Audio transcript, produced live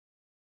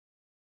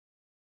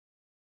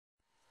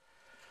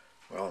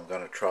Well, I'm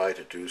going to try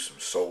to do some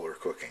solar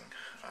cooking.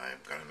 I'm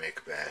going to make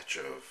a batch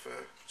of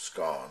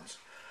scones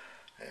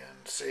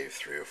and save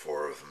 3 or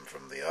 4 of them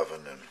from the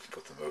oven and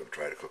put them out and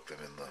try to cook them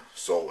in the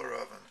solar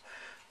oven.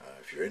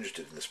 If you're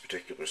interested in this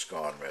particular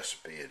scone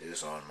recipe, it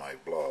is on my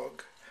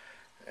blog.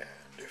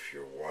 And if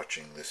you're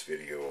watching this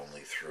video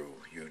only through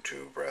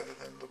YouTube rather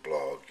than the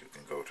blog, you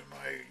can go to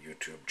my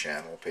YouTube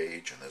channel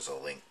page and there's a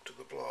link to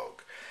the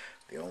blog.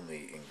 The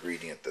only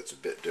ingredient that's a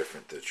bit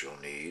different that you'll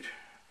need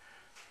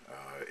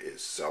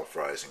is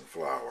self-rising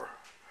flour,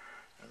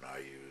 and I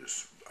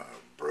use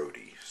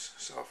Brody's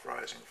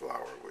self-rising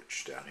flour,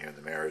 which down here in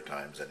the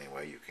Maritimes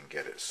anyway you can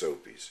get at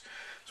Soapy's.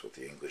 It's what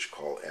the English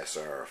call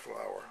SR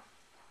flour.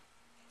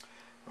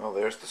 Well,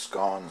 there's the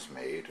scones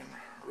made and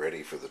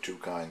ready for the 2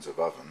 kinds of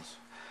ovens.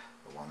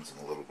 The ones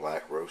in the little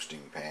black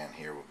roasting pan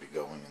here will be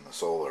going in the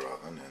solar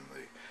oven, and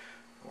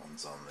the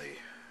ones on the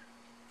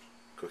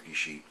cookie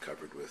sheet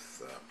covered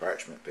with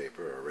parchment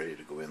paper are ready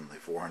to go in the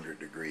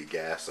 400-degree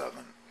gas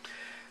oven.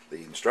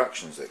 The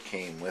instructions that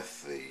came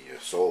with the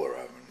solar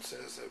oven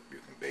says that you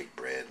can bake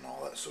bread and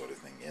all that sort of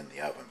thing in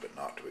the oven, but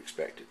not to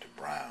expect it to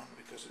brown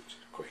because it's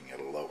cooking at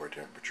a lower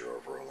temperature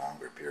over a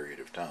longer period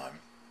of time.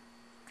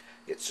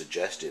 It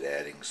suggested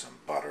adding some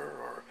butter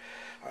or,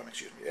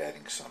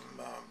 adding some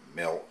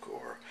milk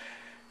or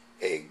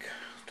egg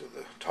to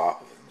the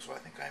top of them, so I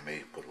think I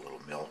may put a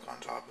little milk on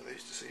top of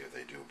these to see if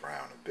they do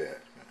brown a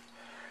bit.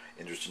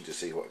 Interesting to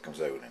see what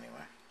comes out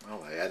anyway.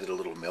 Well, I added a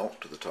little milk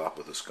to the top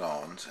of the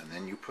scones, and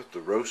then you put the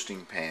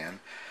roasting pan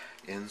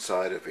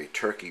inside of a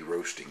turkey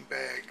roasting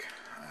bag.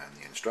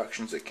 And the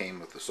instructions that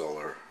came with the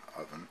solar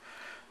oven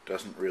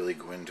doesn't really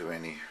go into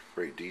any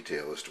great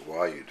detail as to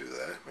why you do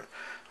that, but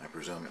I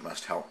presume it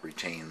must help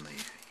retain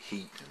the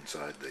heat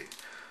inside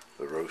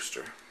the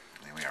roaster.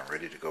 Anyway, I'm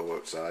ready to go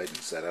outside and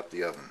set up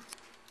the oven.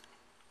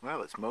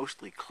 Well, it's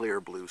mostly clear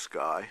blue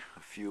sky,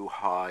 a few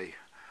high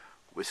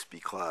wispy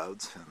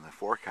clouds, and the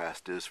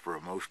forecast is for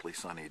a mostly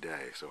sunny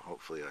day, so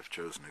hopefully I've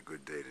chosen a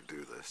good day to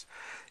do this.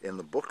 In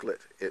the booklet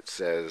it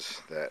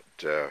says that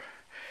the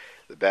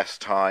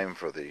best time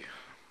for the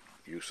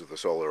use of the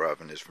solar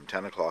oven is from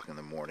 10 o'clock in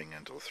the morning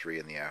until 3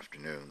 in the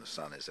afternoon. The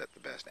sun is at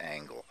the best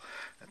angle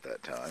at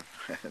that time,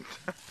 and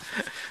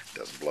it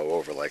doesn't blow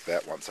over like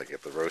that once I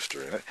get the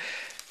roaster in it.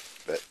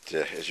 But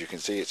as you can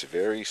see, it's a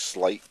very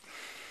slight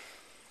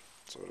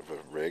sort of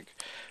a rig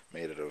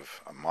made out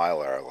of a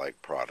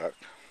mylar-like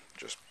product.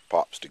 Just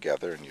pops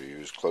together, and you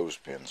use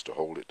clothespins to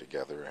hold it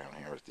together around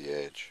here at the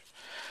edge.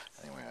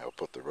 Anyway, I'll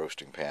put the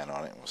roasting pan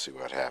on it and we'll see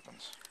what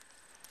happens.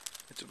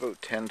 It's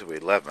about 10 to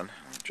 11.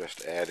 I'm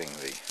just adding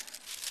the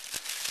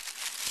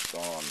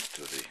scones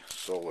to the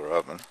solar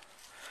oven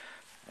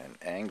and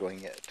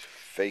angling it to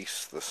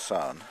face the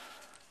sun,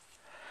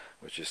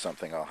 which is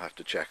something I'll have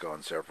to check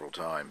on several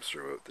times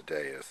throughout the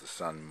day. As the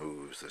sun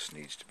moves, this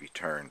needs to be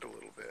turned a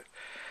little bit.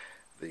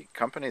 The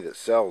company that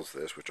sells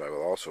this, which I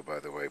will also, by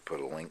the way, put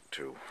a link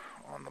to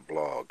on the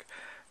blog,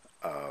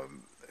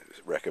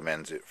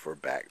 recommends it for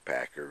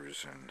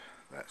backpackers and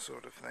that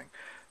sort of thing.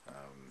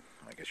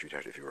 I guess you'd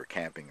have to, if you were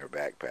camping or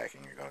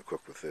backpacking, you're going to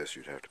cook with this,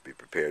 you'd have to be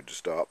prepared to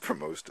stop for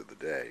most of the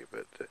day.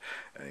 But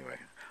anyway,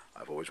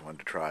 I've always wanted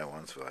to try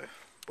one, so I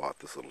bought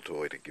this little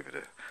toy to give it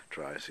a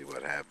try and see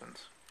what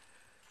happens.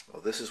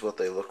 Well, this is what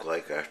they look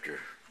like after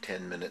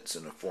 10 minutes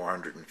in a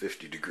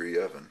 450-degree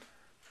oven.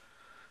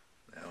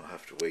 Now I'll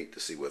have to wait to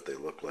see what they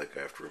look like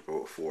after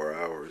about 4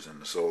 hours in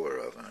the solar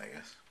oven, I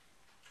guess.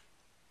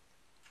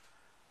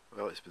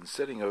 Well, it's been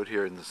sitting out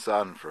here in the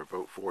sun for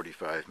about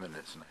 45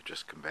 minutes, and I've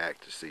just come back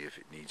to see if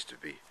it needs to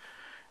be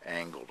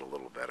angled a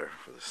little better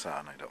for the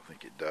sun. I don't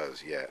think it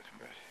does yet,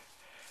 but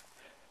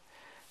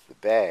the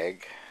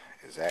bag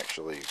is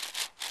actually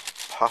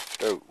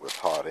puffed out with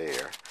hot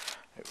air.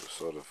 It was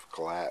sort of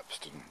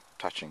collapsed and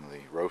touching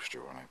the roaster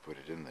when I put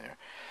it in there.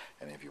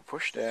 And if you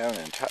push down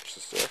and touch the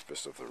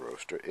surface of the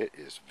roaster, it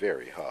is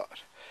very hot.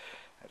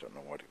 I don't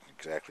know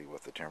exactly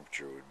what the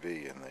temperature would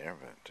be in there,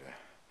 but it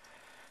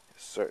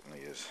certainly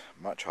is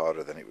much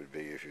hotter than it would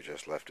be if you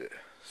just left it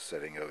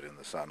sitting out in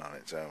the sun on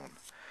its own.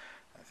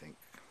 I think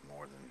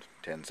more than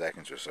 10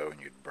 seconds or so and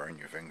you'd burn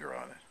your finger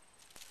on it.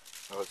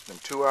 Well, it's been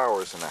 2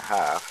 hours and a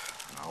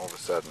half, and all of a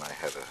sudden I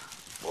had a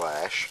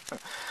flash.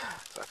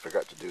 So I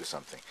forgot to do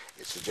something.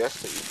 It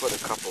suggests that you put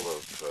a couple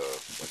of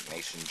like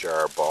mason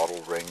jar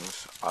bottle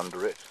rings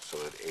under it so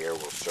that air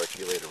will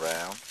circulate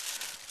around.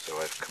 So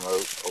I've come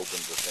out,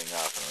 opened the thing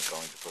up, and I'm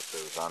going to put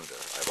those under.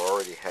 I've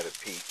already had a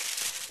peek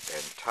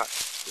and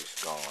touched the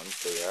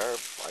scones. They are,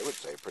 I would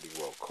say, pretty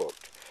well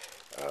cooked.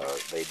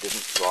 They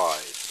didn't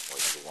rise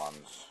like the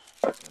ones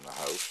in the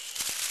house,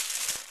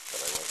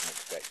 but I wasn't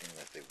expecting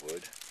that they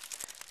would.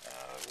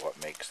 What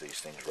makes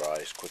these things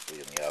rise quickly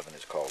in the oven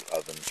is called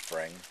oven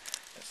spring.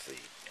 It's the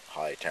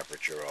high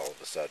temperature all of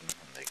a sudden.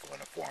 When they go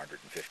in a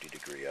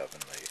 450-degree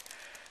oven,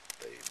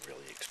 they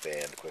really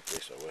expand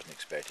quickly, so I wasn't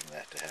expecting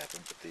that to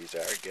happen. But these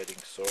are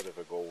getting sort of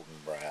a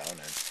golden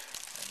brown, and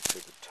to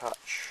the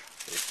touch,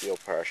 they feel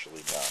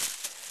partially done.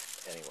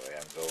 Anyway,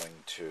 I'm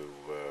going to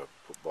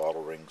put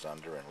bottle rings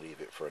under and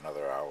leave it for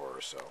another hour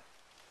or so.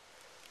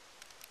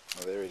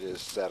 Well, there it is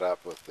set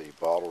up with the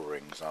bottle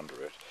rings under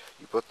it.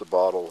 You put the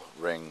bottle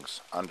rings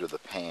under the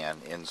pan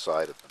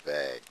inside of the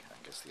bag.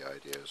 I guess the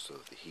idea is so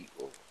that the heat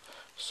will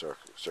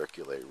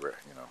circulate,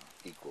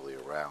 equally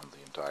around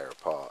the entire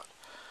pot.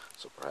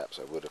 So perhaps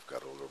I would have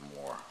got a little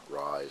more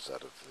rise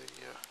out of the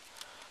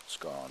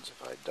scones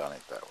if I'd done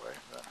it that way.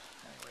 But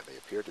anyway, they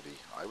appear to be,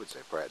 I would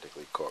say,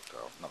 practically cooked.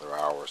 Another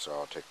hour or so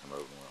I'll take them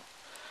over and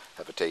we'll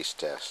have a taste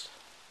test.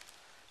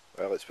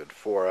 Well, it's been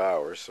 4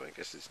 hours, so I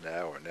guess it's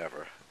now or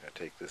never. I'm going to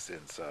take this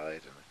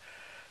inside and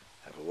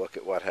have a look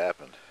at what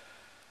happened.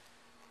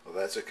 Well,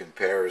 that's a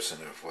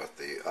comparison of what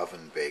the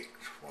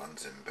oven-baked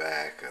ones in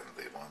back and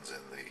the ones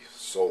in the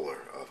solar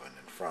oven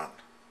in front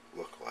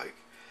look like.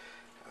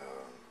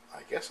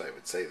 I guess I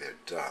would say they're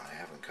done. I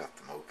haven't cut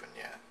them open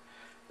yet.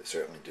 They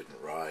certainly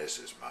didn't rise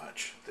as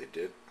much. They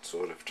did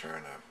sort of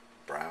turn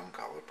a brown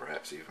color,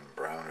 perhaps even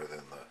browner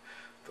than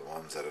the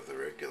ones out of the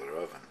regular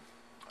oven.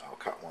 I'll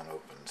cut one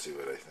open and see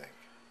what I think.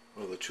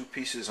 Well, the two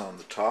pieces on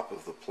the top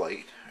of the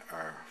plate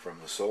are from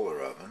the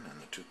solar oven,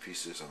 and the two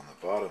pieces on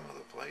the bottom of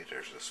the plate are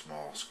a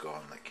small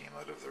scone that came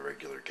out of the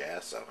regular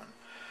gas oven.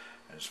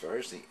 And as far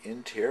as the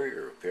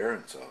interior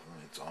appearance of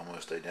them, it's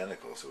almost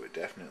identical, so it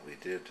definitely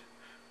did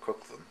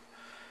cook them.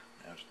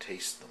 Now to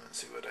taste them and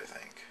see what I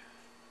think.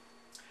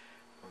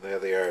 Well, there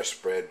they are,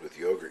 spread with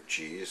yogurt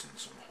cheese and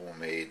some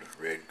homemade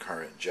red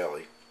currant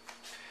jelly.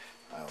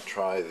 I'll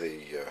try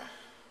the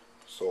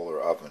solar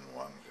oven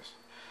one because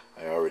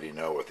I already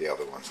know what the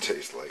other ones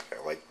taste like.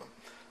 I like them.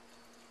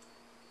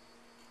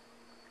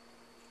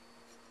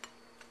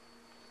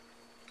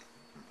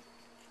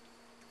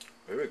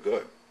 Very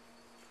good.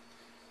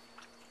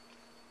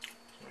 So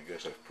I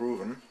guess I've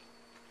proven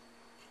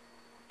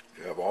if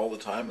you have all the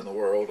time in the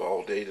world,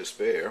 all day to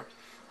spare,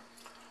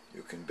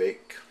 you can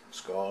bake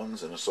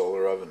scones in a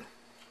solar oven.